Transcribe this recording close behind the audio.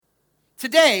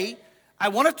Today, I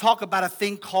want to talk about a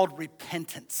thing called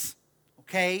repentance,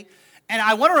 okay? And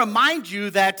I want to remind you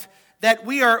that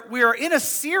we are in a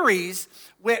series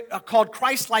called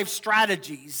Christ Life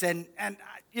Strategies. And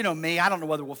you know me, I don't know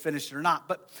whether we'll finish it or not.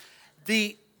 But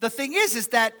the thing is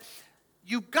that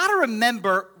you've got to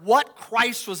remember what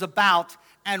Christ was about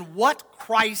and what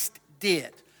Christ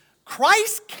did.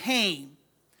 Christ came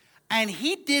and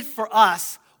he did for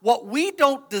us what we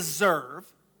don't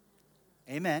deserve.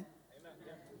 Amen.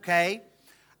 Okay?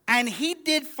 And he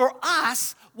did for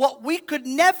us what we could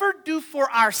never do for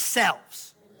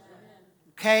ourselves.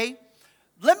 Okay?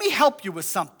 Let me help you with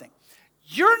something.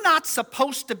 You're not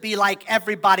supposed to be like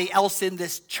everybody else in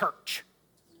this church.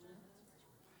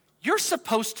 You're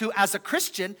supposed to, as a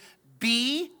Christian,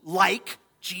 be like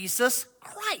Jesus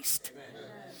Christ.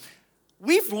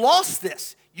 We've lost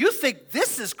this. You think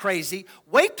this is crazy.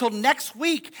 Wait till next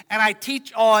week and I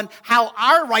teach on how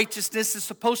our righteousness is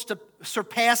supposed to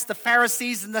surpass the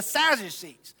Pharisees and the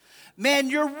Sadducees. Man,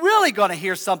 you're really going to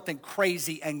hear something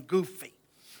crazy and goofy.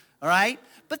 All right?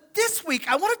 But this week,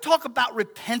 I want to talk about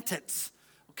repentance.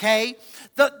 Okay?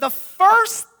 The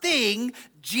first thing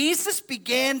Jesus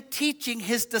began teaching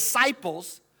his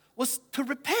disciples was to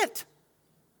repent.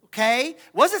 Okay? It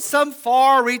wasn't some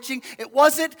far-reaching. It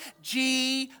wasn't,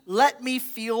 gee, let me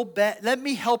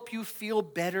help you feel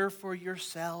better for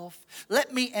yourself.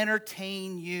 Let me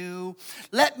entertain you.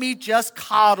 Let me just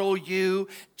coddle you.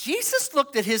 Jesus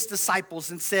looked at his disciples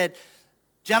and said,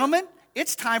 gentlemen,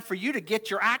 it's time for you to get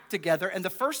your act together. And the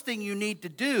first thing you need to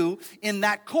do in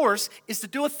that course is to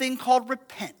do a thing called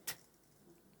repent.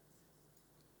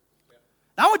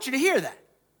 Now, I want you to hear that.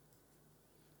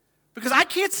 Because I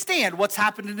can't stand what's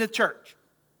happened in the church.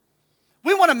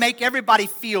 We want to make everybody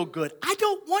feel good. I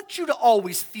don't want you to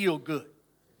always feel good.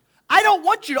 I don't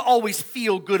want you to always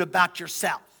feel good about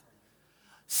yourself.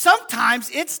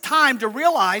 Sometimes it's time to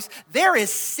realize there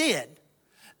is sin.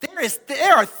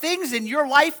 There are things in your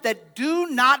life that do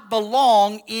not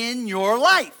belong in your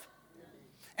life.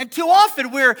 And too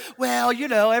often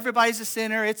everybody's a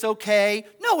sinner, it's okay.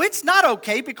 No, it's not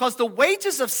okay because the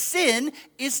wages of sin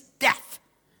is death.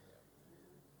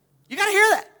 You got to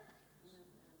hear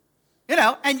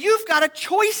that. And you've got a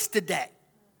choice today.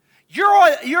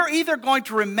 You're either going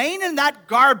to remain in that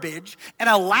garbage and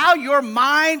allow your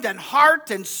mind and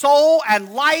heart and soul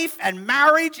and life and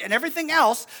marriage and everything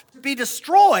else to be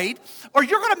destroyed, or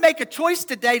you're going to make a choice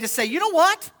today to say, you know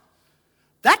what?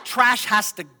 That trash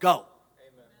has to go.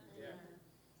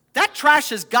 That trash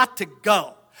has got to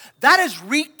go. That has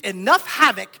wreaked enough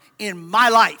havoc in my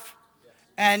life.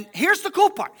 And here's the cool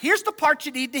part. Here's the part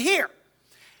you need to hear.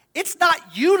 It's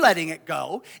not you letting it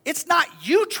go. It's not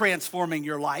you transforming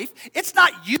your life. It's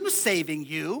not you saving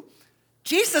you.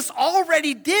 Jesus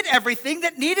already did everything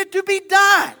that needed to be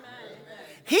done. Amen.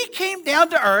 He came down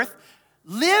to earth,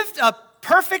 lived a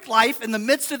perfect life in the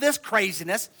midst of this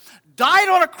craziness, died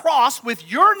on a cross with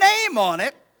your name on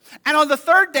it, and on the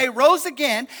third day rose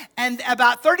again, and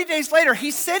about 30 days later,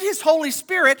 he sent his Holy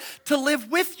Spirit to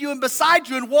live with you and beside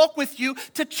you and walk with you,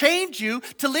 to change you,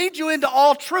 to lead you into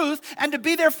all truth, and to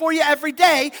be there for you every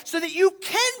day so that you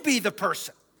can be the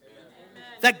person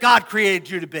that God created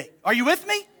you to be. Are you with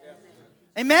me?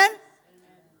 Amen?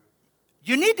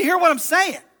 You need to hear what I'm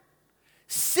saying.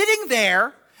 Sitting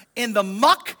there in the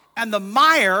muck and the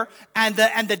mire and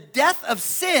the death of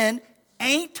sin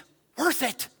ain't worth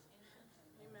it.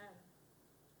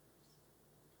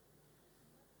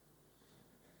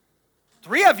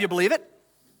 Three of you believe it.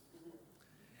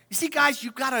 You see, guys,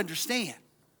 you've got to understand.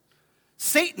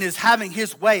 Satan is having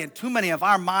his way in too many of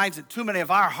our minds and too many of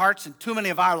our hearts and too many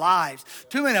of our lives,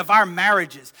 too many of our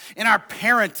marriages, in our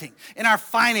parenting, in our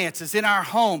finances, in our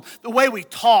home, the way we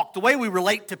talk, the way we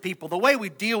relate to people, the way we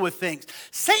deal with things.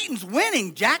 Satan's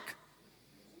winning, Jack.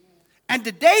 And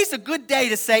today's a good day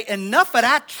to say, enough of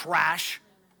that trash.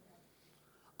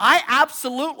 I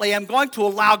absolutely am going to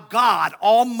allow God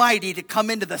Almighty to come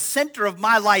into the center of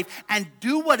my life and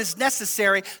do what is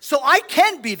necessary so I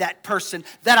can be that person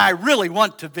that I really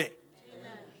want to be. Amen.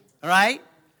 All right?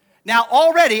 Now,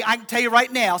 already, I can tell you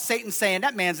right now, Satan's saying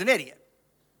that man's an idiot.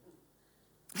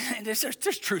 And there's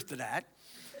truth to that,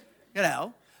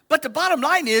 But the bottom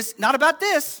line is not about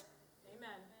this.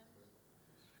 Amen.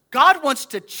 God wants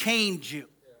to change you.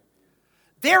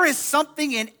 There is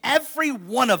something in every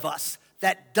one of us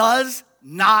that does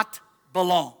not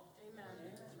belong. Amen.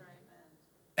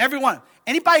 Everyone.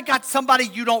 Anybody got somebody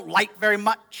you don't like very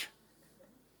much?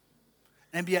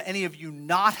 Any of you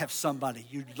not have somebody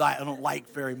you don't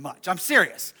like very much? I'm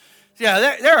serious.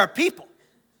 Yeah, there are people.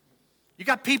 You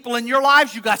got people in your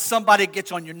lives, you got somebody that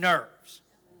gets on your nerves.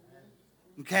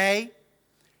 Okay?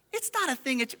 It's not a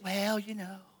thing that,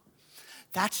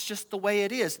 that's just the way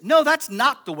it is. No, that's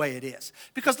not the way it is.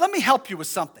 Because let me help you with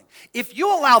something. If you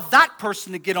allow that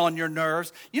person to get on your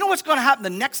nerves, you know what's going to happen the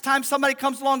next time somebody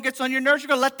comes along and gets on your nerves? You're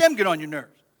going to let them get on your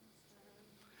nerves.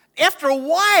 After a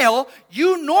while,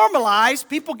 you normalize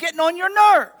people getting on your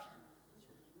nerves.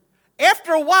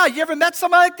 After a while, you ever met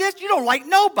somebody like this? You don't like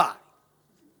nobody.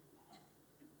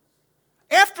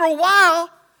 After a while,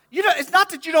 it's not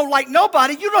that you don't like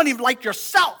nobody, you don't even like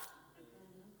yourself.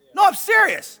 No, I'm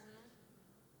serious.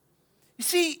 You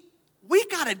see, we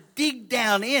got to dig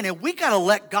down in and we got to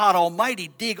let God Almighty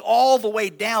dig all the way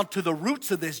down to the roots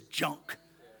of this junk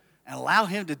and allow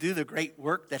Him to do the great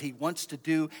work that He wants to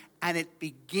do. And it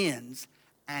begins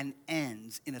and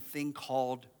ends in a thing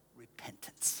called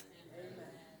repentance.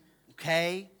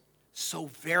 Okay? So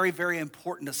very, very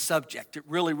important a subject. It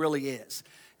really, really is.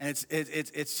 And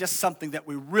it's just something that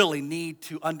we really need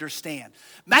to understand.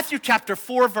 Matthew chapter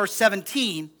 4, verse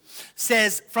 17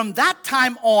 says, from that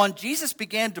time on, Jesus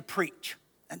began to preach.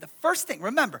 And the first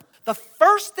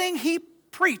thing He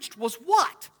preached was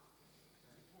what?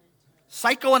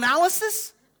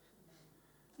 Psychoanalysis?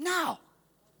 No.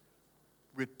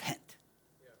 Repent.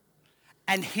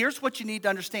 And here's what you need to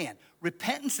understand.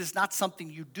 Repentance is not something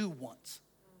you do once.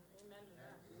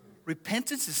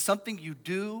 Repentance is something you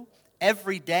do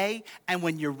every day, and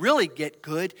when you really get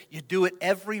good, you do it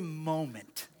every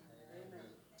moment.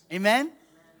 Amen?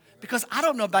 Because I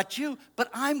don't know about you, but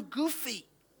I'm goofy.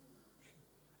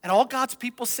 And all God's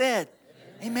people said,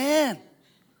 amen.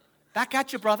 Back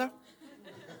at you, brother.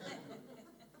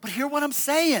 But hear what I'm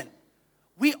saying.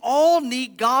 We all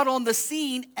need God on the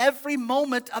scene every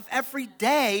moment of every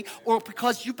day, or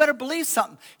because you better believe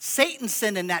something. Satan's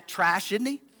sending that trash, isn't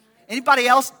he? Anybody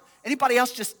else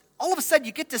just, all of a sudden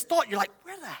you get this thought, you're like,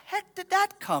 where the heck did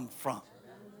that come from?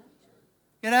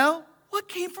 What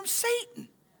came from Satan?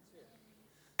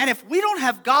 And if we don't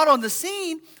have God on the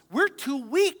scene, we're too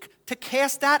weak to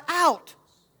cast that out.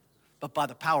 But by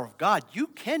the power of God, you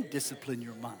can discipline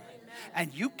your mind.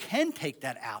 And you can take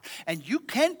that out. And you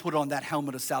can put on that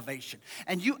helmet of salvation.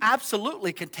 And you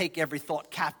absolutely can take every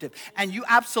thought captive. And you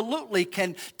absolutely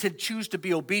can choose to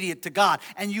be obedient to God.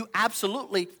 And you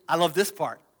absolutely, I love this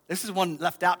part. This is one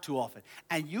left out too often.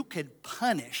 And you can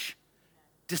punish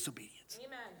disobedience.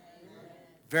 Amen.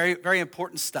 Very, very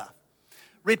important stuff.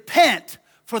 Repent,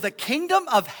 for the kingdom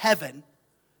of heaven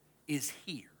is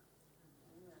here.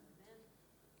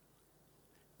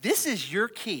 This is your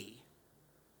key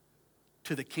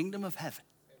to the kingdom of heaven.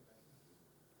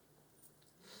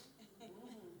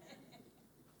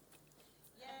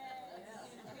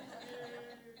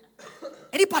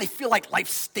 Anybody feel like life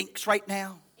stinks right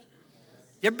now?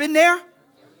 You ever been there?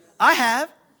 I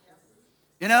have.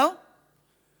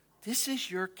 This is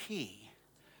your key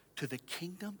to the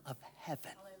kingdom of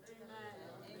heaven.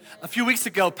 A few weeks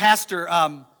ago, Pastor,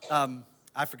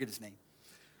 I forget his name.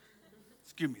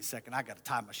 Excuse me a second. I got to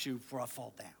tie my shoe before I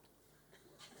fall down.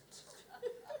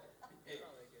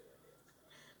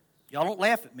 Y'all don't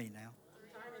laugh at me now.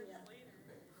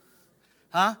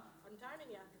 Huh? I'm timing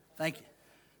you. Thank you.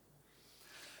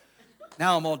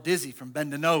 Now I'm all dizzy from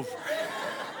bending over.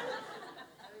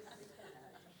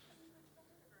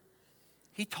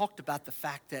 He talked about the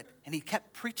fact that, and he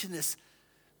kept preaching this,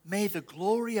 may the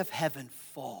glory of heaven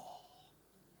fall.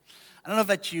 I don't know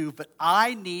about you, but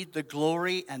I need the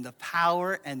glory and the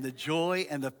power and the joy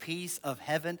and the peace of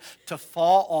heaven to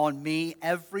fall on me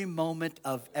every moment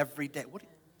of every day. What?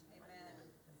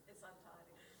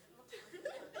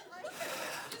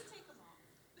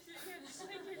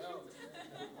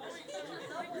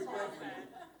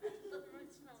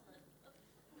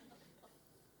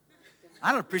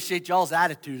 I don't appreciate y'all's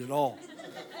attitude at all.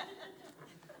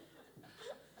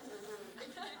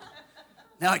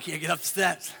 Now I can't get up the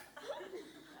steps.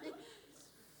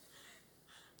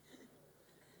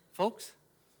 Folks,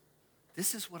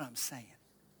 this is what I'm saying.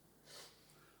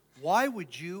 Why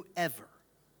would you ever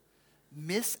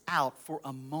miss out for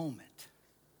a moment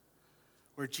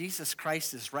where Jesus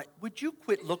Christ is right? Would you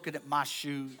quit looking at my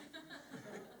shoes?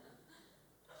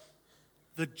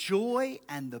 The joy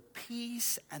and the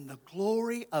peace and the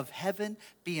glory of heaven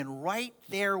being right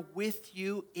there with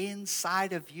you,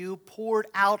 inside of you, poured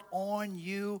out on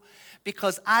you.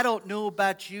 Because I don't know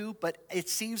about you, but it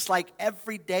seems like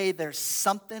every day there's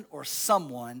something or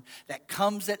someone that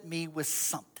comes at me with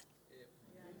something.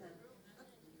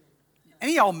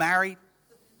 Any of y'all married?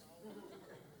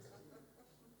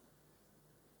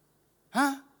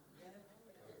 Huh?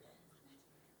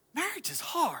 Marriage is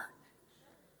hard.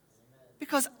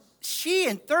 Because she,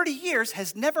 in 30 years,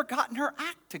 has never gotten her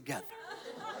act together.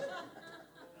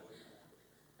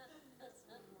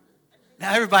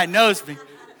 Now, everybody knows me.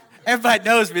 Everybody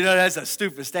knows me. No, that's a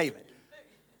stupid statement.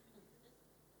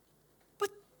 But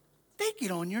they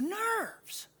get on your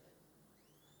nerves.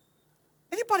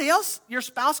 Anybody else, your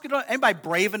spouse get on? Anybody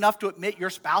brave enough to admit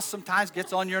your spouse sometimes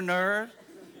gets on your nerves?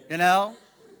 You know?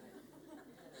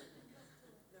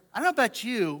 I don't know about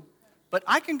you, but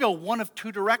I can go one of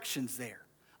two directions there.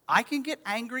 I can get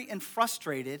angry and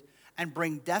frustrated and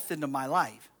bring death into my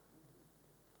life.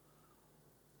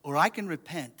 Or I can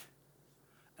repent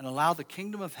and allow the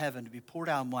kingdom of heaven to be poured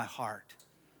out in my heart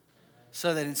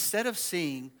so that instead of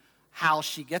seeing how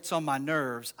she gets on my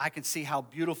nerves, I can see how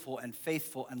beautiful and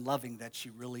faithful and loving that she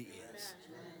really is.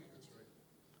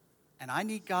 And I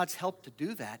need God's help to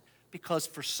do that because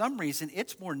for some reason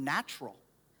it's more natural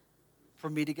for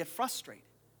me to get frustrated.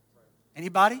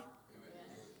 Anybody?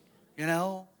 You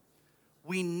know,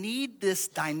 we need this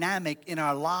dynamic in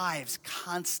our lives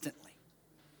constantly.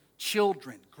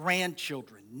 Children,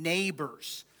 grandchildren,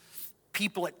 neighbors,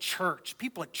 people at church.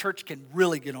 People at church can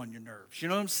really get on your nerves. You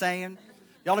know what I'm saying?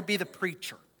 You ought to be the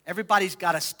preacher. Everybody's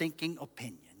got a stinking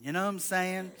opinion. You know what I'm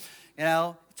saying? You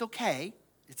know, it's okay.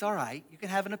 It's all right. You can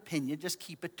have an opinion. Just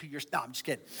keep it to yourself. No, I'm just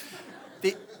kidding.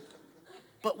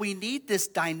 But we need this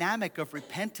dynamic of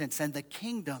repentance and the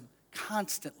kingdom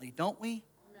constantly, don't we?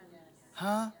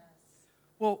 Huh?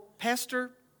 Well,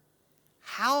 Pastor,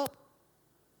 how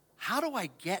do I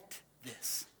get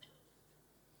this?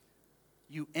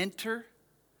 You enter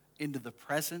into the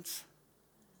presence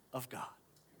of God.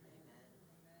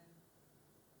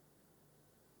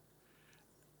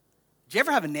 Did you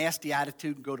ever have a nasty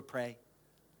attitude and go to pray?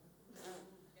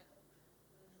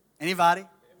 Anybody?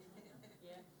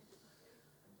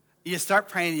 You start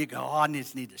praying and you go, oh, I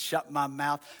just need to shut my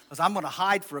mouth because I'm going to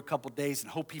hide for a couple days and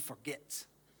hope he forgets.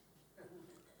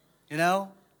 You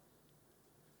know?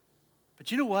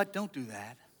 But you know what? Don't do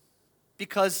that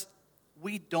because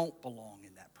we don't belong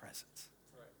in that presence.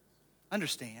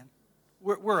 Understand?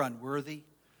 We're unworthy.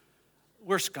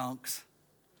 We're skunks.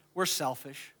 We're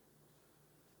selfish.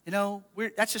 You know,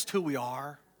 that's just who we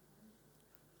are.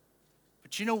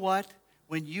 But you know what?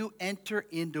 When you enter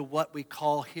into what we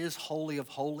call his holy of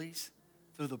holies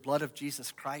through the blood of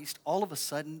Jesus Christ, all of a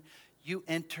sudden you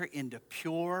enter into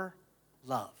pure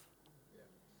love.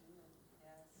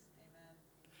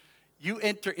 You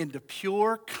enter into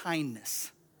pure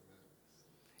kindness.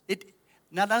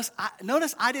 Notice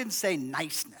I didn't say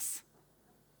niceness.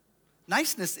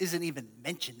 Niceness isn't even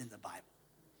mentioned in the Bible.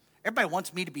 Everybody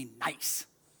wants me to be nice.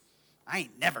 I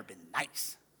ain't never been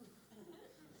nice.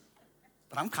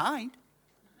 But I'm kind.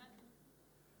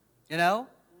 You know?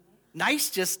 Nice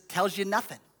just tells you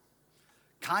nothing.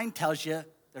 Kind tells you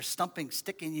there's something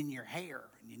sticking in your hair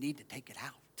and you need to take it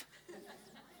out.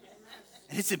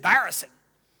 And it's embarrassing.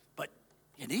 But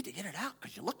you need to get it out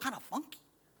because you look kind of funky.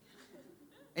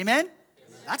 Amen?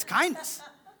 That's kindness.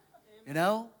 You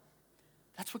know?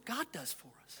 That's what God does for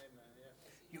us.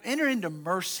 You enter into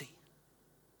mercy.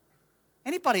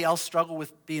 Anybody else struggle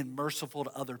with being merciful to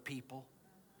other people?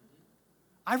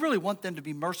 I really want them to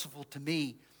be merciful to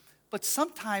me, but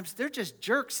sometimes they're just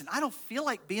jerks and I don't feel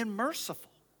like being merciful.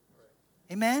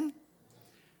 Amen?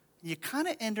 You kind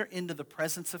of enter into the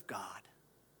presence of God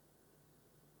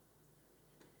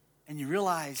and you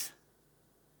realize,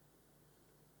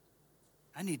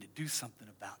 I need to do something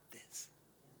about this.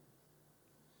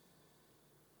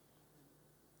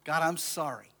 God, I'm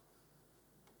sorry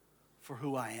for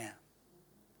who I am.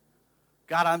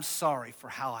 God, I'm sorry for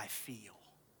how I feel.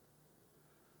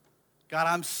 God,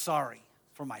 I'm sorry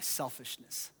for my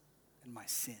selfishness and my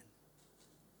sin.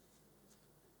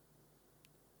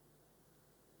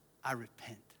 I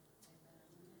repent.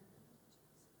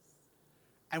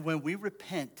 And when we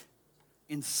repent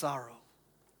in sorrow,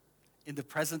 in the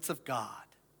presence of God,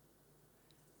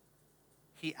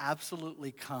 he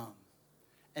absolutely comes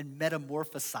and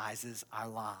metamorphosizes our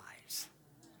lives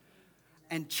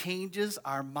and changes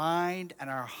our mind and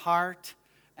our heart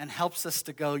and helps us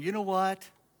to go, you know what?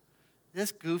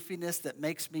 This goofiness that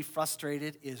makes me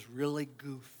frustrated is really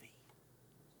goofy.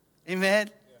 Amen?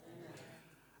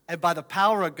 And by the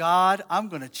power of God, I'm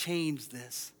going to change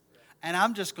this. And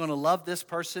I'm just going to love this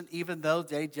person even though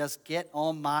they just get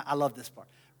on my, I love this part,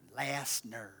 last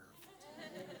nerve.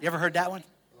 You ever heard that one?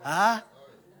 Huh?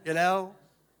 You know?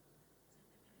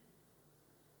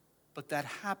 But that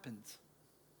happens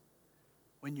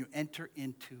when you enter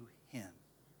into him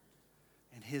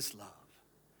and his love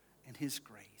and his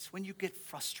grace. When you get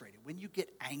frustrated, when you get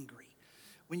angry,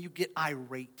 when you get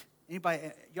irate.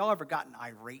 Anybody, y'all ever gotten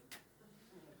irate?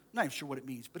 I'm not even sure what it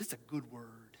means, but it's a good word.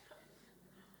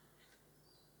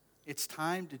 It's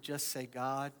time to just say,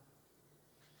 God,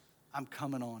 I'm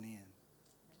coming on in.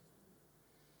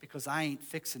 because I ain't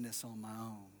fixing this on my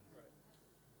own.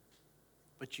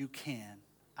 But you can.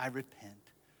 I repent.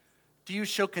 Do you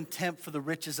show contempt for the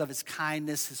riches of his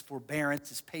kindness, his forbearance,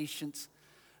 his patience,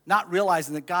 not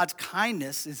realizing that God's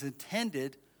kindness is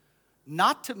intended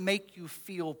not to make you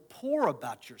feel poor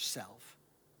about yourself?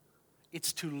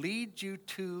 It's to lead you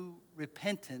to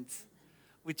repentance,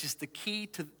 which is the key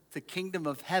to the kingdom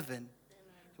of heaven,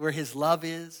 where his love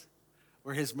is,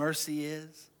 where his mercy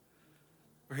is,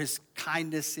 where his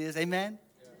kindness is. Amen?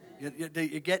 You're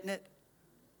getting it?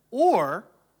 Or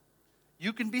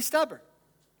you can be stubborn.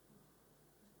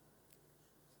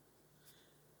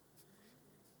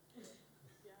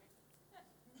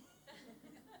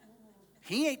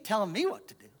 He ain't telling me what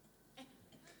to do.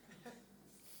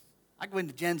 I go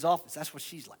into Jen's office. That's what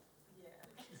she's like.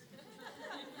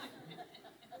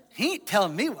 He ain't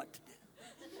telling me what to do.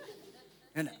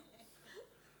 You know.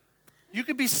 You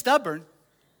can be stubborn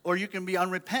or you can be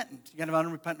unrepentant. You can have an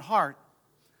unrepentant heart.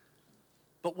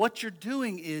 But what you're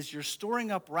doing is you're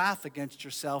storing up wrath against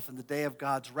yourself in the day of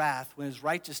God's wrath when his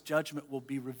righteous judgment will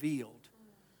be revealed.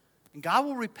 And God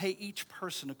will repay each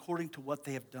person according to what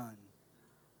they have done.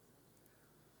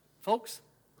 Folks,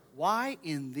 why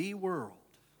in the world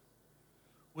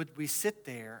would we sit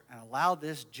there and allow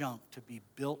this junk to be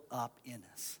built up in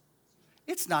us?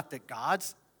 It's not that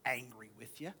God's angry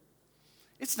with you.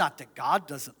 It's not that God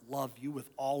doesn't love you with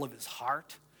all of his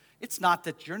heart. It's not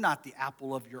that you're not the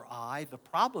apple of your eye. The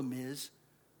problem is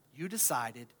you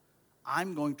decided,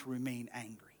 I'm going to remain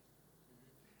angry.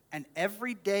 And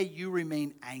every day you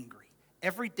remain angry,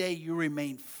 every day you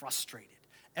remain frustrated,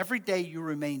 every day you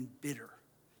remain bitter,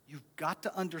 you've got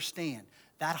to understand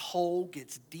that hole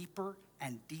gets deeper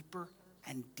and deeper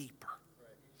and deeper.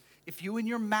 If you and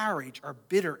your marriage are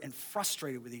bitter and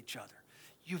frustrated with each other,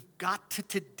 you've got to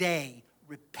today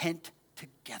repent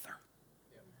together.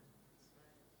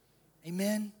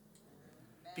 Amen?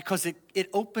 Because it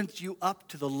opens you up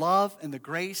to the love and the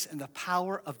grace and the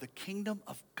power of the kingdom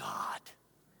of God.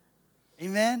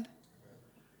 Amen?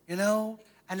 You know,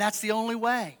 and that's the only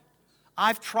way.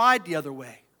 I've tried the other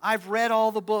way. I've read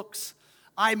all the books.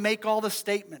 I make all the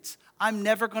statements. I'm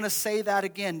never going to say that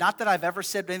again. Not that I've ever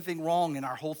said anything wrong in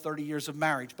our whole 30 years of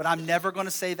marriage, but I'm never going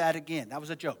to say that again. That was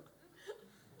a joke.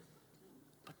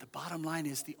 But the bottom line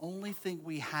is the only thing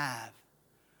we have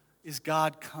is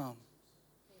God come.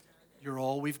 You're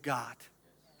all we've got.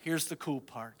 Here's the cool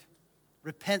part.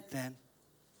 Repent then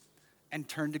and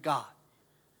turn to God,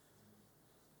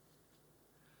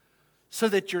 so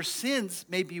that your sins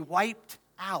may be wiped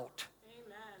out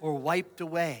or wiped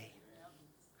away.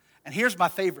 And here's my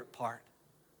favorite part.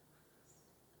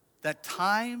 That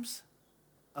times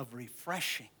of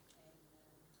refreshing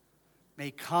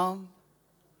may come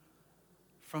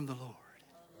from the Lord.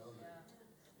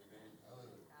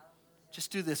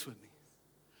 Just do this with me.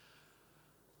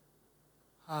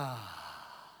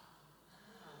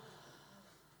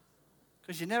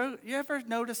 Because you ever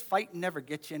notice fighting never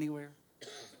gets you anywhere?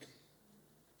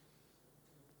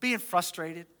 Being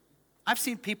frustrated. I've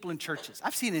seen people in churches.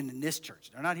 I've seen it in this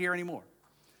church. They're not here anymore.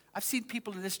 I've seen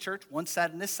people in this church, one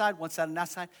side on this side, one side on that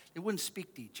side. They wouldn't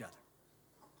speak to each other.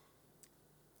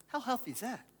 How healthy is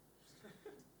that?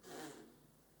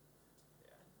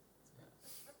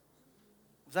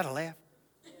 Was that a laugh?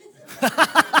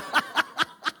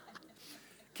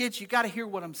 Kids, you got to hear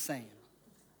what I'm saying.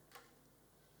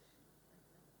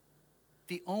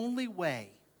 The only way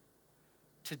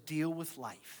to deal with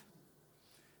life,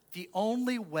 the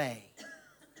only way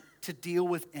to deal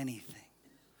with anything,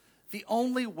 the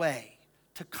only way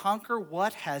to conquer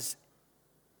what has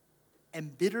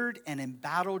embittered and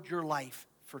embattled your life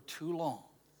for too long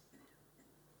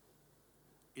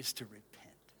is to repent.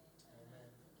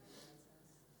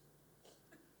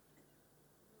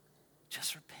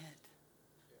 Just repent.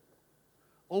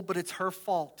 Oh, but it's her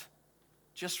fault.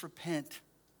 Just repent.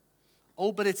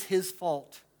 Oh, but it's his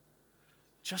fault.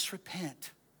 Just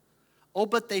repent. Oh,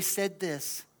 but they said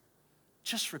this.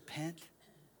 Just repent.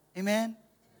 Amen?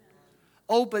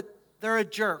 Oh, but they're a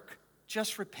jerk.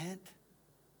 Just repent.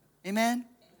 Amen?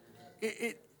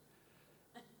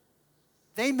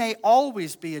 They may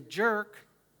always be a jerk,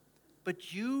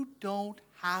 but you don't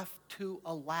have to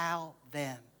allow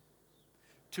them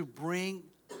to bring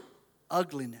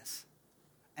ugliness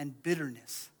and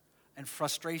bitterness and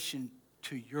frustration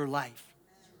to your life.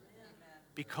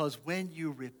 Because when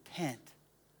you repent,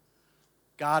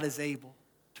 God is able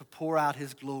to pour out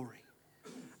his glory.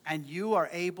 And you are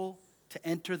able to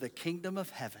enter the kingdom of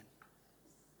heaven.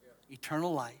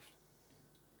 Eternal life,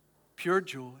 pure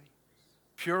joy,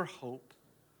 pure hope,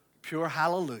 pure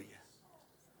hallelujah.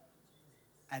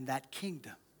 And that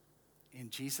kingdom in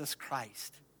Jesus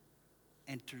Christ.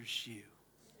 enters you.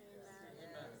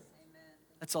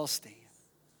 Let's all stand.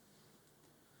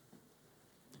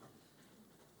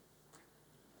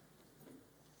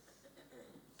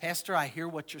 Pastor, I hear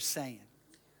what you're saying.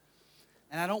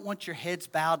 And I don't want your heads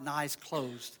bowed and eyes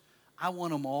closed. I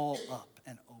want them all up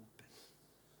and open.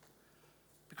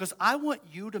 Because I want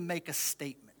you to make a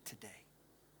statement today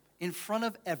in front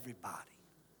of everybody.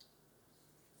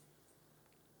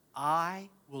 I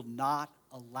will not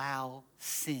allow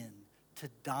sin to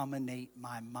dominate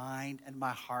my mind and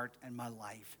my heart and my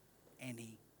life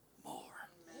anymore.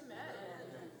 Amen.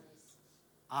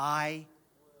 I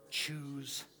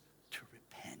choose to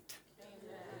repent.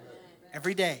 Amen.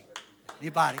 Every day.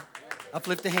 Anybody?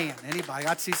 Uplift a hand. Anybody?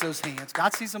 God sees those hands.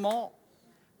 God sees them all.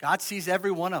 God sees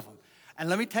every one of them. And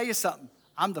let me tell you something.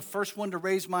 I'm the first one to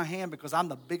raise my hand because I'm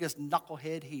the biggest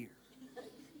knucklehead here.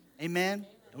 Amen?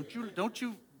 Don't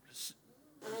you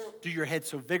do your head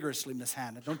so vigorously, Miss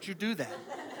Hannah. Don't you do that.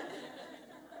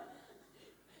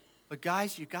 But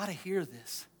guys, you got to hear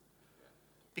this.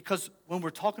 Because when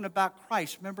we're talking about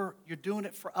Christ, remember, you're doing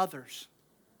it for others.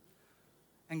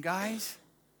 And guys,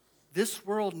 this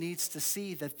world needs to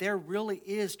see that there really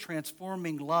is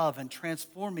transforming love and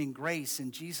transforming grace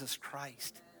in Jesus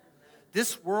Christ.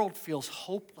 This world feels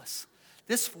hopeless.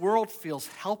 This world feels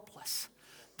helpless.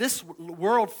 This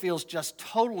world feels just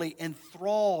totally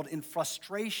enthralled in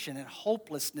frustration and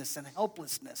hopelessness and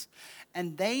helplessness.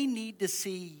 And they need to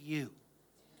see you.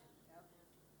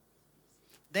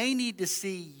 They need to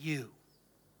see you.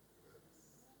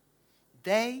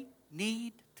 They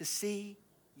need to see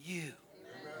you.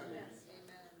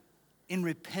 In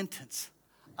repentance,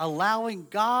 allowing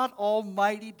God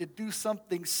Almighty to do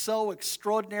something so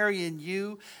extraordinary in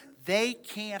you, they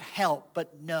can't help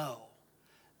but know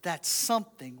that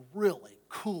something really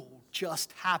cool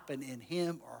just happened in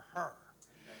him or her.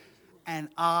 And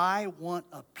I want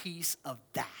a piece of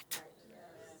that.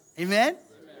 Amen?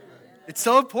 It's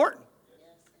so important.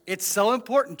 It's so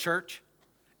important, church.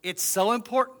 It's so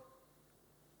important.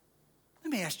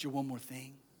 Let me ask you one more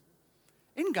thing.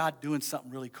 Isn't God doing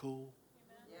something really cool?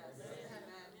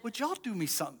 Would y'all do me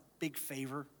some big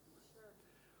favor?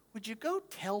 Would you go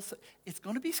tell, it's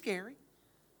going to be scary,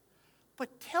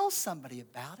 but tell somebody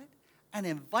about it and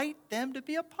invite them to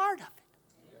be a part of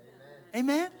it.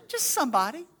 Amen? Just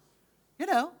somebody. You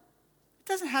know, it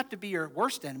doesn't have to be your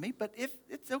worst enemy, but if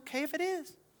it's okay if it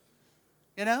is.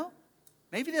 You know,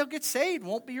 maybe they'll get saved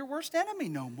and won't be your worst enemy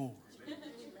no more.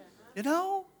 You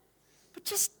know, but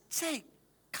just say,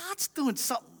 God's doing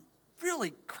something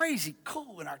really crazy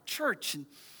cool in our church, and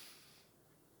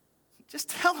just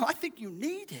tell them, I think you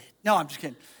need it. No, I'm just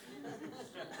kidding.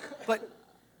 But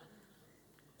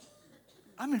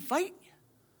I'm inviting you.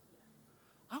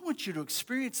 I want you to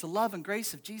experience the love and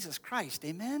grace of Jesus Christ.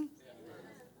 Amen?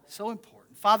 So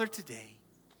important. Father, today,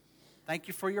 thank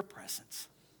you for your presence.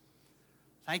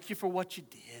 Thank you for what you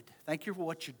did. Thank you for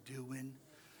what you're doing.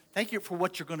 Thank you for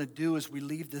what you're going to do as we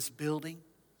leave this building.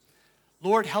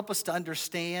 Lord, help us to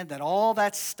understand that all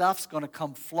that stuff's going to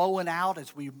come flowing out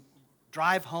as we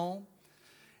drive home.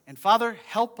 And Father,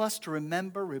 help us to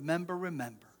remember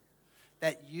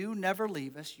that you never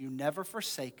leave us, you never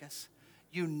forsake us,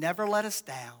 you never let us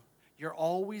down. You're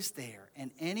always there. And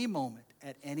any moment,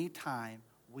 at any time,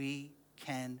 we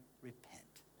can repent.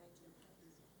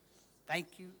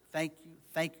 Thank you, thank you,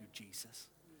 thank you, Jesus.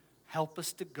 Help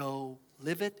us to go,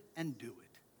 live it, and do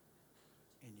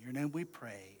it. In your name we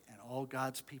pray, and all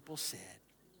God's people said,